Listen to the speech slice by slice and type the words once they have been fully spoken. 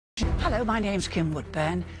Hello, my name's Kim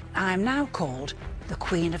Woodburn. I'm now called the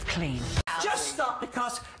Queen of Clean. Just stop,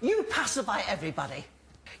 because you pacify everybody.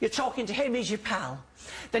 You're talking to him, he's your pal.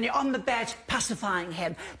 Then you're on the bed pacifying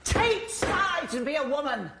him. Take sides and be a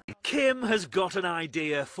woman. Kim has got an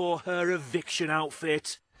idea for her eviction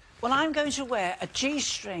outfit. Well, I'm going to wear a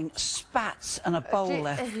G-string, spats and a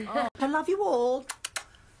bowler. I love you all.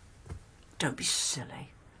 Don't be silly.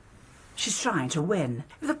 She's trying to win.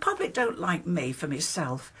 If the public don't like me for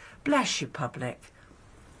myself, bless you, public.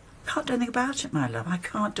 Can't do anything about it, my love. I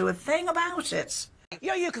can't do a thing about it.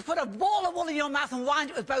 You could put a ball of wool in your mouth and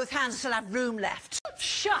wind it with both hands and still have room left.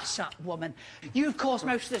 Shut up, woman. You've caused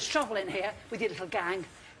most of this trouble in here with your little gang.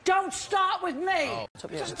 Don't start with me. Oh.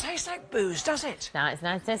 It doesn't taste like booze, does it? No, it's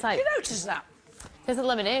nice. It tastes like... You notice that? Tastes like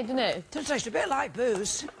lemonade, doesn't it? Doesn't taste a bit like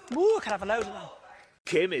booze. Ooh, I could have a load of them.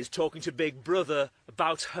 Kim is talking to Big Brother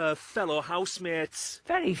about her fellow housemates.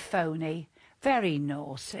 Very phony, very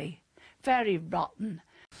naughty, very rotten.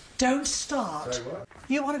 Don't start. Sorry, what?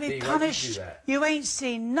 You want to be punished? You ain't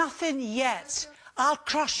seen nothing yet. I'll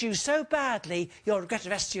crush you so badly you'll regret the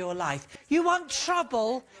rest of your life. You want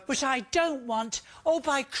trouble, which I don't want. Oh,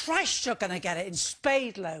 by Christ, you're going to get it in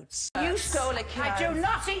spade loads. You stole it, Kim. I do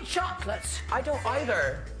not eat chocolates. I don't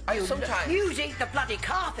either. Sometimes. You'd eat the bloody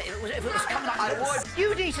carpet if it was coming up. I would.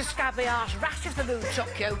 You'd eat a scabby arse rat if the moon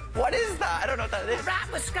took you. What is that? I don't know what that A is.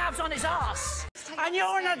 rat with scabs on his arse. And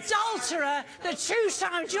you're an adulterer that 2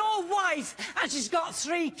 times your wife and she's got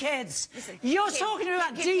 3 kids. Listen, you're Kim, talking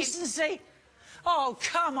about Kim, decency? Oh,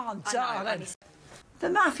 come on, darling. The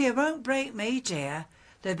mafia won't break me, dear.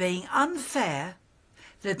 They're being unfair,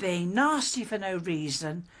 they're being nasty for no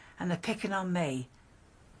reason, and they're picking on me.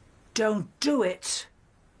 Don't do it.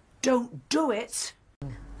 Don't do it.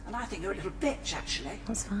 And I think you're a little bitch, actually.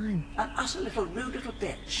 That's fine. An utter little rude little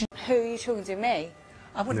bitch. Who are you talking to, me?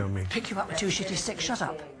 I wouldn't pick you up with 2 shitty sticks. Shut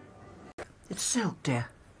up. It's silk, dear.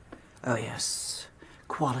 Oh, yes.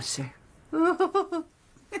 Quality.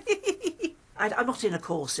 I'm not in a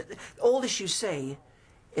corset. All this you see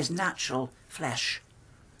is natural flesh.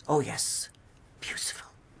 Oh, yes.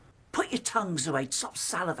 Beautiful. Put your tongues away. Stop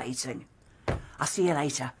salivating. I'll see you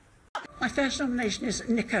later. My first nomination is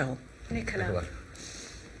Nicole. Nicola.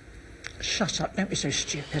 Shut up, don't be so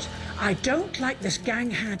stupid. I don't like this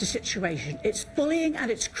gang-handed situation. It's bullying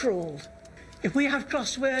and it's cruel. If we have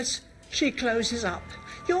crosswords, she closes up.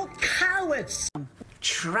 You're cowards.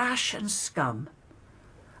 Trash and scum.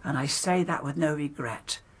 And I say that with no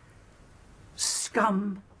regret.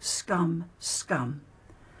 Scum, scum, scum.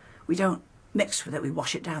 We don't mix with it, we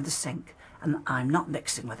wash it down the sink. And I'm not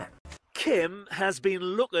mixing with it. Kim has been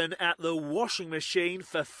looking at the washing machine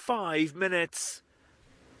for 5 minutes.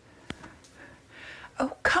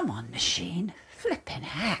 Oh, come on, machine. Flippin'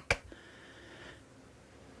 heck.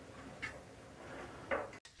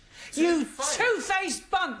 You two-faced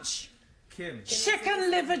bunch! Kim.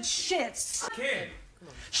 Chicken-livered shits! Kim.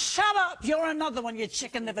 Shut up! You're another one, you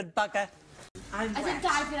chicken-livered bugger. I'm I didn't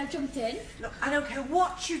dive when I jumped in. Look, I don't care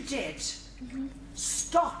what you did.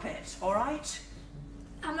 Stop it, all right?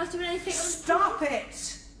 I'm not doing anything. Stop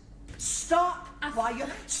it! Stop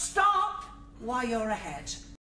while you're ahead.